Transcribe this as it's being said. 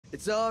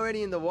It's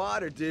already in the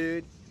water,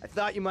 dude. I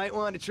thought you might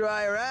want to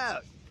try her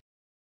out.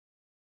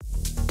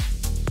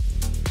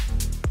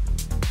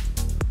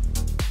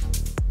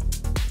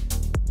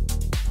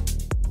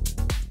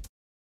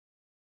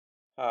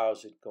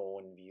 How's it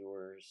going,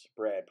 viewers?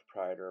 Brad,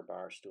 proprietor of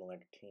Barstool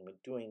Entertainment,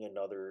 doing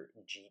another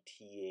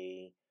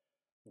GTA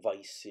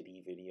Vice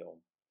City video.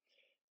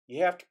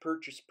 You have to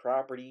purchase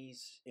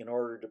properties in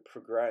order to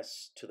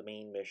progress to the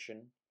main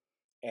mission,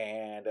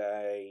 and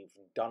I've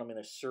done them in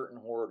a certain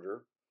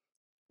order,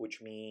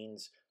 which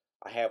means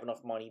I have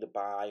enough money to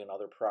buy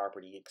another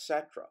property,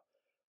 etc.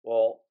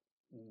 Well,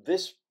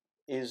 this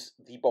is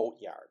the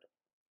Boatyard,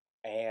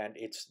 and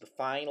it's the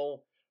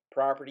final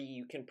property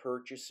you can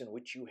purchase in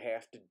which you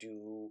have to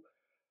do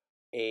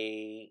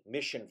a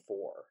mission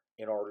for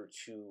in order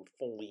to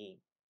fully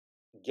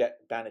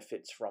get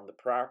benefits from the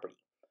property.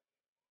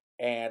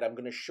 And I'm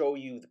going to show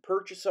you the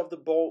purchase of the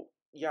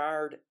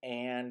Boatyard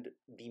and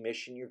the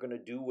mission you're going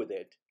to do with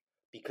it,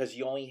 because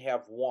you only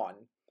have one,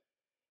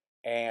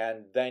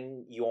 and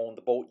then you own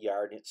the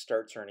Boatyard and it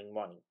starts earning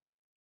money.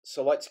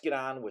 So let's get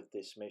on with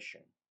this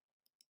mission.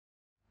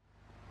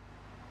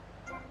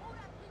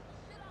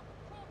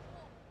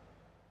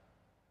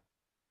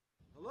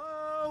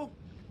 Hello?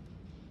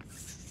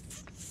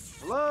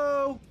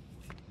 Hello?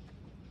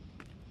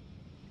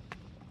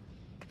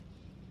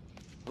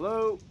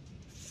 Hello?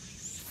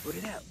 Put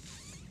it out.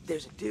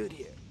 There's a dude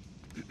here.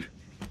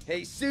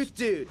 Hey, suit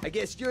dude, I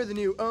guess you're the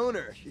new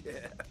owner.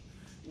 Yeah.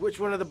 Which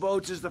one of the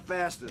boats is the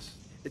fastest?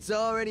 It's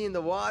already in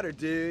the water,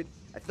 dude.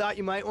 I thought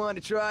you might want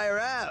to try her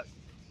out.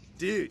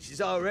 Dude,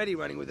 she's already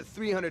running with a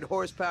 300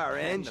 horsepower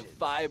engine. And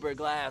the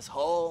fiberglass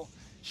hull,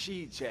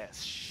 she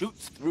just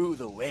shoots through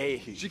the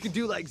waves. She can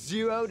do like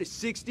 0 to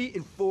 60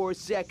 in 4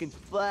 seconds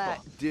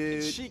flat,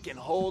 dude. She can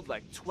hold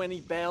like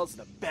 20 barrels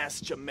of the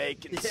best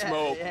Jamaican Yeah,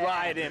 smoke yeah.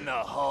 right in the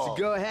hull.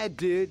 So go ahead,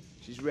 dude.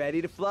 She's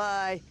ready to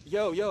fly.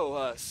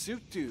 Yo,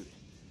 suit dude,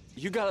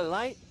 you got a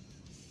light?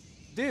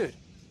 Dude.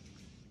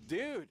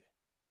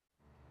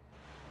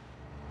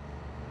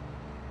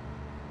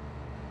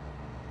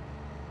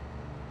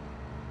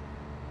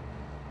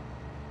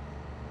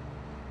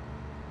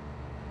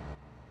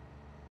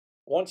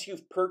 Once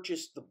you've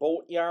purchased the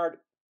Boatyard,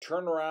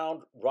 turn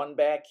around, run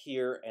back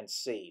here, and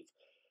save.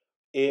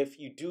 If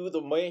you do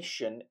the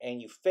mission and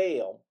you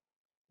fail,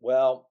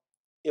 well,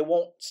 it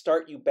won't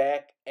start you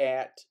back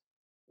at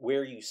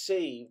where you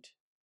saved.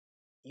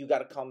 You got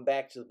to come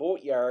back to the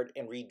Boatyard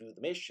and redo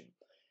the mission.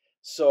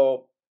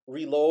 So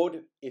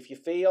reload if you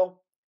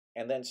fail,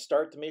 and then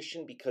start the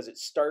mission, because it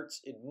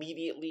starts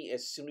immediately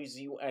as soon as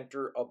you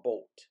enter a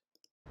boat.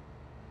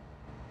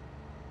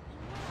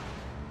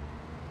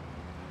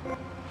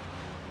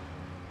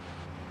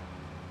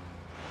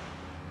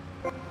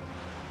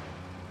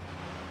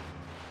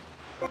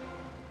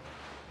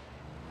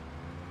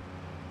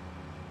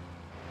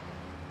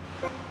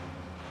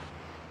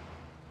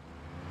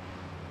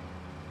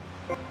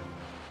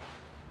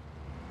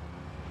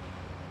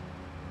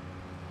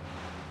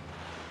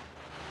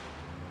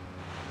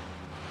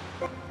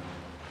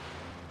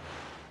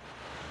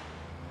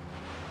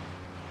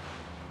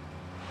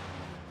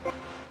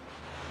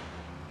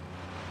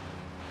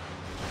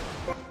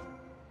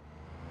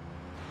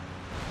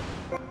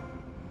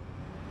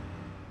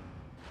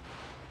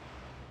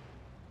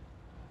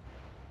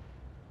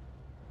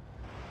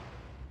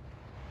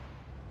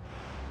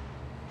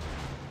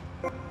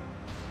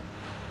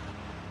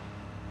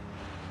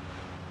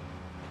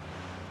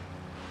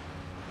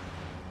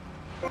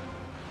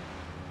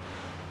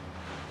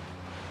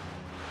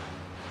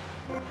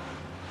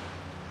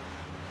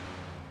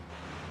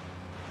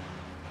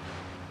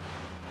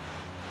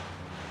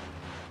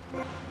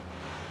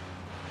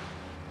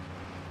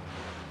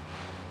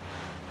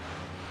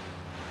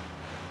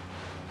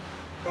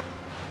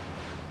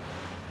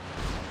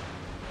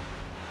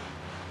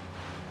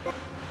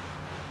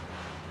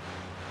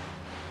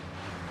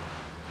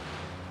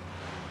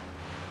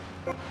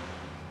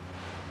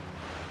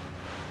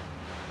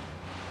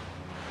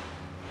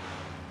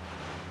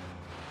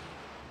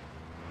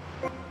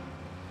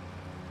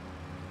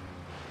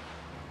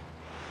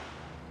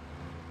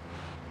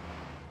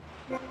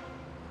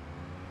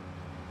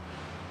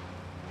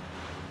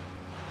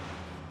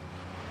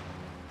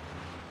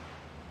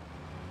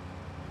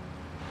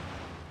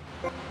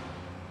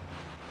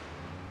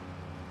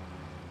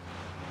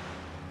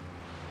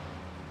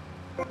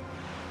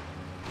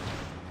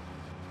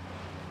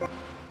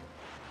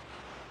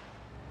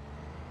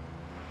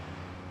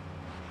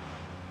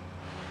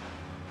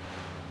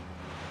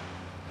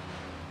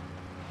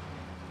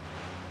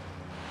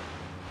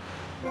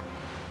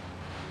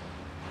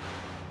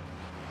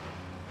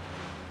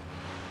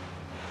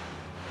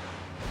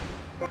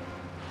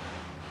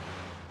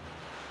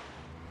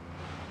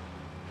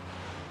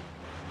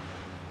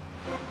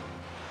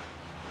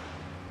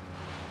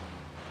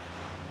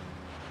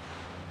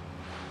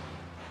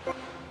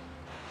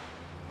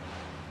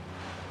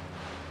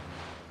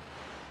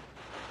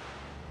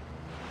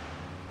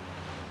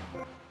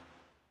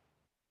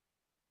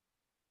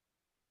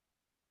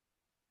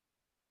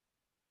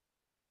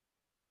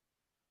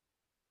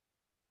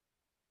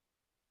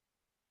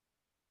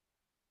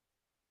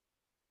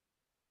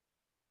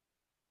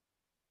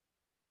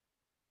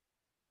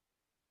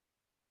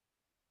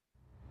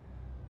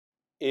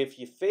 If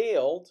you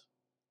failed,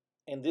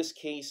 in this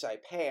case I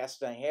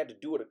passed, and I had to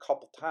do it a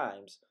couple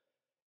times.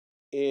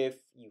 If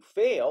you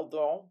failed,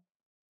 though,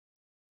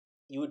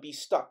 you would be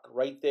stuck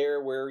right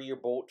there where your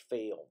boat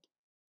failed.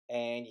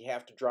 And you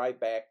have to drive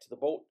back to the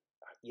boat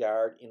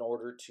yard in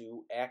order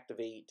to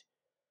activate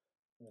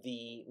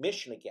the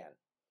mission again.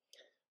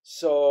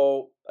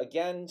 So,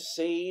 again,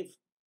 save,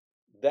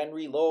 then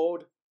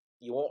reload.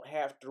 You won't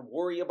have to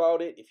worry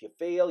about it. If you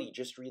fail, you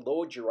just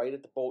reload. You're right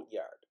at the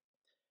Boatyard.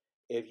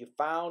 If you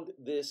found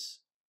this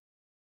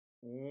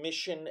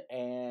mission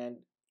and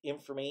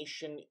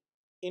information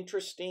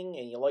interesting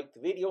and you like the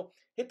video,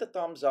 hit the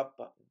thumbs up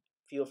button.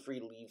 Feel free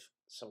to leave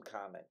some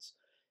comments.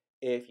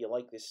 If you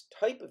like this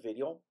type of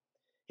video,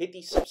 hit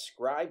the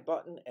subscribe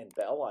button and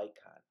bell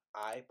icon.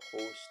 I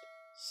post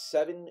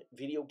 7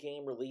 video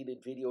game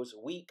related videos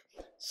a week,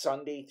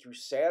 Sunday through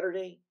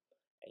Saturday,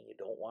 and you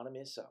don't want to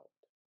miss out.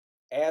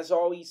 As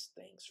always,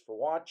 thanks for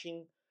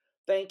watching,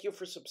 thank you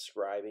for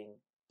subscribing,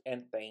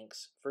 and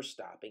thanks for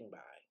stopping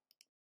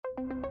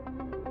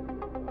by.